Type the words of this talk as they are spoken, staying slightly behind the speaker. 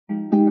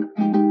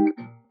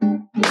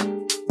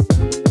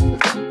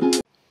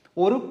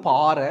ஒரு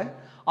பாறை,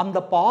 அந்த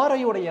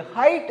பாறையுடைய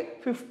ஹைட்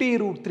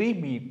 50√3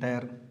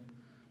 மீட்டர்.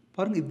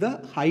 பாருங்க, இது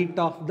ஹைட்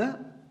ஆஃப் த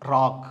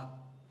ராக்.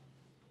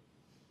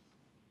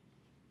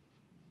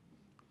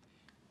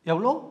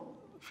 எவ்வளோ?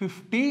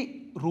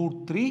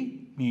 50√3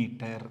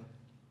 மீட்டர்.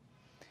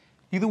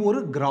 இது ஒரு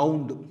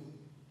கிரவுண்ட்.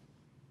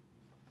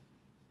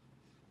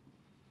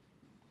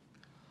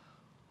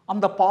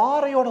 அந்த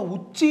பாறையோட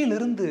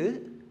உச்சியிலிருந்து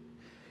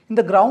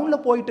இந்த கிரவுண்ட்ல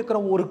போயிட்டு இருக்கிற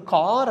ஒரு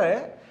காரை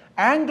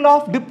ஆங்கிள்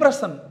ஆஃப்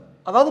டிப்ரெஷன்,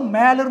 அதாவது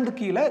மேலிருந்து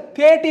கீழே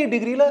 30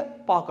 டிகிரியில்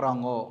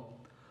பார்க்குறாங்க.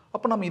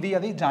 அப்போ நம்ம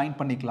இதை ஜாயின்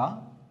பண்ணிக்கலாம்.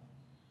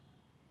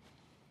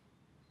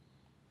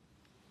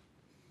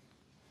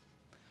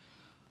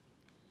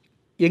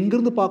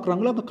 எங்கிருந்து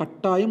பார்க்குறாங்களோ அந்த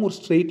கட்டாயம் ஒரு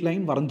ஸ்ட்ரெயிட்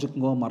லைன்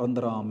வரைஞ்சுக்குங்க,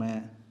 மறந்துடாம.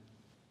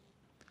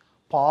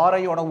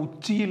 பாறையோட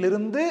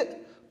உச்சியிலிருந்து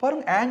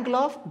பாருங்க ஆங்கிள்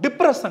ஆஃப்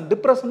டிப்ரெஷன்,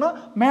 டிப்ரெஷன்னா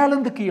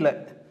மேலேருந்து கீழே,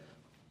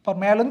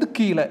 மேலேருந்து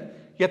கீழே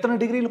எத்தனை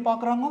டிகிரியில்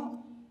பார்க்குறாங்க?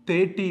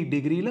 30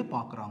 டிகிரியில்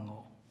பார்க்குறாங்க.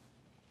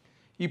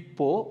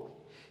 இப்போ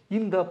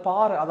இந்த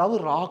பாறை, அதாவது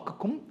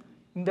ராக்குக்கும்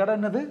இந்த இடம்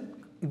என்னது?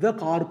 இதான்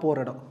கார்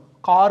போகிற இடம்.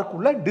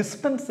 காருக்குள்ள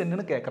டிஸ்டன்ஸ்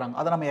என்னன்னு கேட்குறாங்க.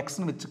 அதை நம்ம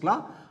எக்ஸ்ன்னு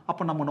வச்சுக்கலாம்.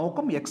 அப்போ நம்ம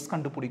நோக்கம் எக்ஸ்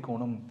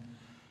கண்டுபிடிக்கணும்.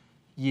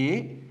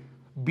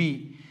 ஏபி,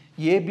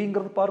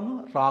 ஏபிங்கிறது பாருங்க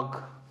ராக்,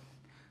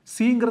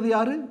 சிங்கிறது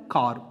யாரு?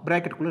 கார்.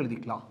 பிராக்கெட்டுக்குள்ள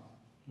எழுதிக்கலாம்.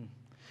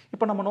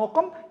 இப்போ நம்ம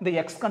நோக்கம் இந்த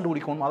எக்ஸ்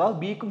கண்டுபிடிக்கணும், அதாவது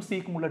பிக்கும்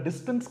சிக்கும் உள்ள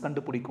டிஸ்டன்ஸ்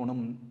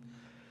கண்டுபிடிக்கணும்.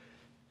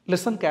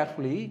 Listen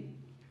carefully.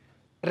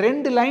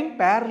 ரெண்டு லைன்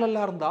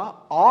பேரலா இருந்தா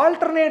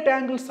alternate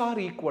angles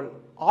R equal.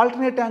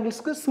 Alternate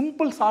ஆங்கிள்ஸ்க்கு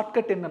simple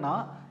shortcut என்னன்னா,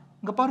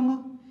 இங்க பாருங்க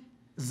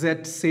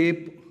Z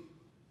ஷேப்,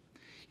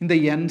 இந்த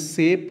N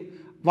ஷேப்,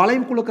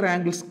 வளைவுக்குள்ள இருக்கிற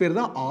ஆங்கிள்ஸ் பேர்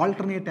தான்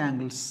ஆல்டர்னேட்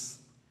ஆங்கிள்ஸ்.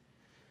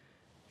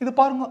 இது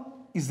பாருங்க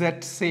Z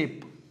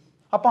ஷேப்.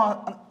 அப்ப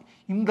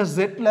இந்த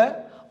Zல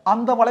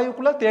அந்த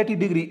வளைவுக்குள்ள 30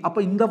 டிகிரி, அப்ப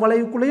இந்த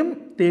வளைவுக்குள்ளேயும்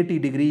 30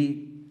 டிகிரி.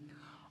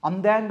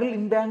 அந்த ஆங்கிள்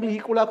இந்த ஆங்கிள்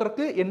ஈக்குவல்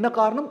ஆகிறதுக்கு என்ன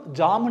காரணம்?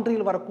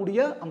 ஜாமெட்ரியில் வரக்கூடிய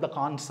அந்த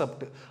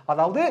கான்செப்ட்.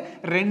 அதாவது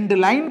ரெண்டு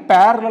லைன்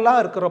பேரலா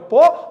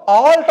இருக்கிறப்போ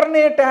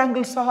ஆல்டர்னேட்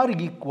ஆங்கிள்ஸ் ஆர்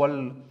ஈக்குவல்.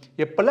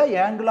 எப்பெல்லாம்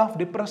ஆங்கிள் ஆஃப்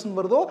டிப்ரெஷன்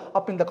வருதோ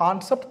அப்ப இந்த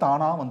கான்செப்ட்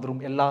தானா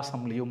வந்துடும் எல்லா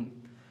சம்லையும்.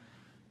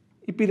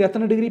 இப்போ இது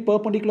எத்தனை degree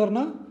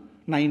பெர்பெண்டிகுலர்னா?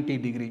 90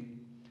 degree.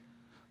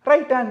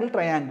 Right angle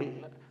triangle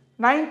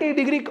 90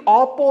 டிகிரிக்கு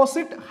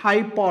ஆப்போசிட்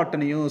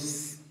ஹைபாட்டனியூஸ்.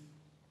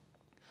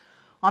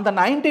 அந்த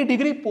 90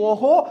 டிகிரி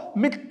போக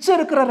மிச்சம்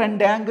இருக்கிற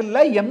ரெண்டு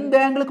ஆங்கிளில் எந்த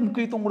ஆங்கிளுக்கு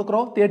முக்கியத்துவம்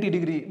கொடுக்குறோம்? 30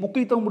 டிகிரி.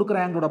 முக்கியத்துவம் கொடுக்குற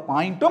ஆங்கிளோட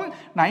பாயிண்ட்டும்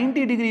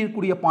 90 டிகிரி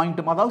இருக்கக்கூடிய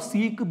பாயிண்ட்டும், அதாவது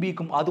சிக்கு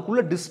பிக்கும்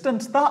அதுக்குள்ள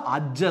டிஸ்டன்ஸ் தான்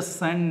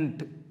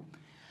அட்ஜசன்ட்.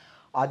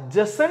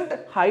 அட்ஜசன்ட்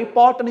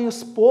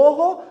ஹைபாட்டனியூஸ் போக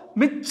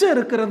மிச்சம்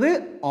இருக்கிறது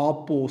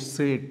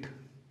ஆப்போசிட்.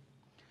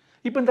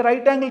 இப்போ இந்த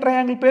ரைட் ஆங்கிள்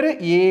ட்ரையாங்கிள் பேரு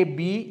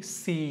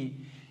ஏபிசி.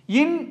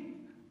 இன்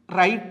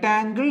right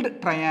angled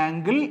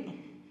triangle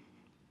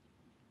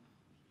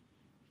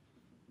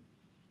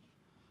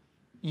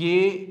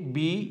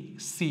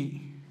ABC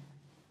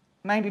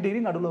 90 degree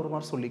நடுவில் ஒரு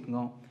மாதிரி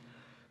சொல்லிக்கோங்க.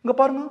 இங்க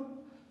பாருங்க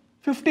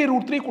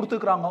 50√3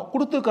 கொடுத்துருக்காங்க,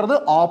 கொடுத்துருக்கிறது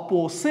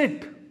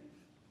ஆப்போசிட்.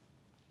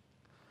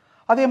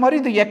 அதே மாதிரி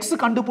இந்த எக்ஸ்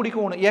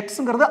கண்டுபிடிக்கணும்.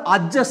 எக்ஸ்ங்கிறது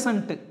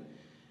அட்ஜசன்ட்.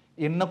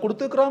 என்ன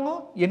கொடுத்துருக்காங்க,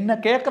 என்ன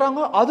கேட்குறாங்க,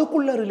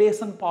 அதுக்குள்ள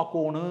ரிலேஷன்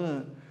பார்க்கணும்.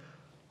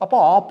 அப்போ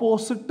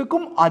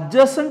ஆப்போசிட்டுக்கும்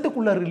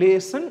அட்ஜசன்ட்டுக்குள்ள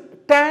ரிலேஷன்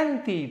tan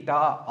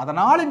தீட்டா.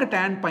 அதனால இங்க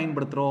tan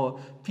பயன்படுத்துறோம்.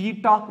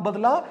 தீட்டாக்கு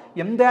பதிலா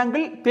எந்த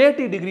ஆங்கிள்?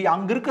 30 டிகிரி.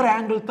 அங்க இருக்கிற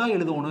ஆங்கிள் தான்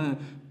எழுதணும்.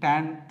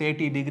 tan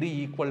 30 degree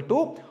equal to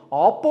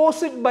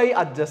opposite by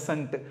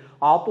adjacent.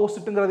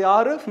 ஆப்போசிட்ங்கிறது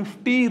யாரு?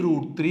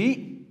 50√3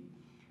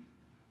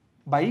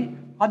 பை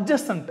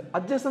அட்ஜசன்ட்.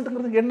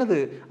 அட்ஜசன்ட்ங்கிறது என்னது?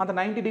 அந்த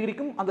 90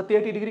 டிகிரிக்கும் அந்த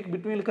 30 டிகிரிக்கு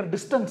பிட்வீன் இருக்கிற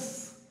டிஸ்டன்ஸ்,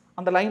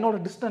 அந்த லைனோட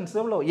டிஸ்டன்ஸ்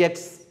எவ்வளோ?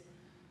 எக்ஸ்.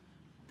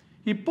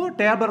 இப்போ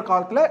டேபர்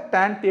கால்குல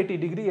tan 30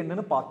 டிகிரி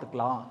என்னன்னு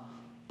பார்த்துக்கலாம்.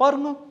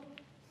 பாருங்க,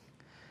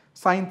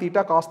 sin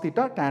theta cos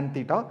theta tan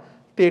theta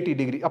 30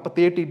 degree. அப்ப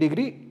 30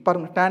 டிகிரி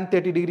பாருங்க, tan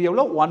 30 டிகிரி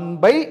எவ்வளோ?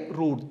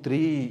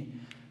 1/√3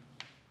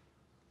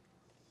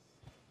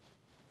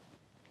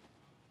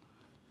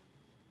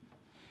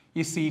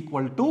 is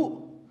equal to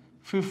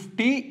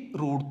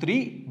 50√3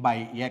 by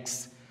x.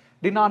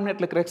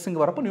 டினாமினேட்டர்ல இருக்கிற x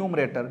இங்க வரப்போ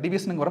நியூமரேட்டர்,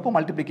 டிவிஷன் இங்க வரப்போ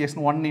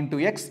multiplication 1 into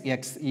x,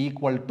 x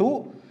equal to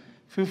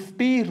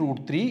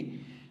 50√3.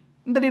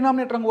 இந்த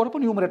டினாமினேட்டர் அங்க வரப்போ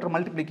numerator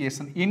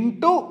multiplication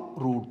into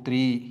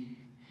 √3,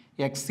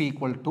 x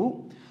equal to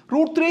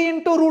 √3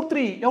 into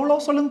 √3 எவ்வளோ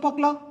சொல்லுங்க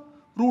பார்க்கலாம்?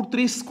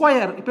 √3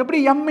 ஸ்கொயர். இப்போ எப்படி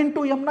m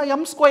into m னா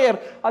m ஸ்கொயர்,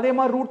 அதே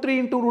மாதிரி √3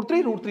 into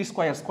 √3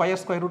 square.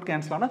 Square square root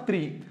cancel ஆனா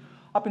 3.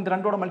 அப்போ இந்த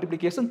ரெண்டோட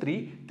மல்டிப்ளிகேஷன் 3.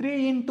 3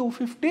 into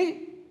 50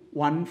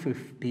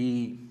 150.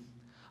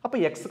 அப்போ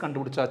x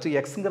கண்டுபிடிச்சாச்சு.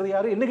 xங்கிறது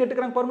யாரு? என்ன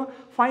கேட்டுக்கிறாங்க பாருங்க,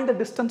 find the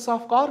distance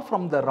of car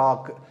from the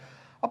rock.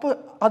 அப்போ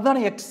அதான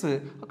x.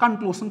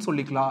 கன்க்ளூஷன்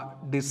சொல்லிக்கலாம்,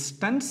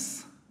 distance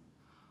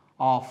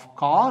of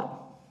car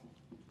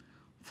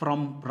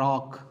from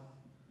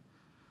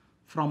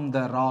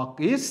the rock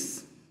is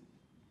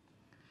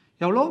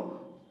எவ்வளோ?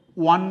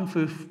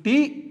 150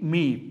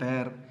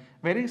 meter.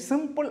 Very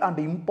simple and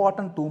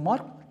important 2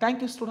 mark. Thank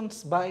you students.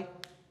 Bye.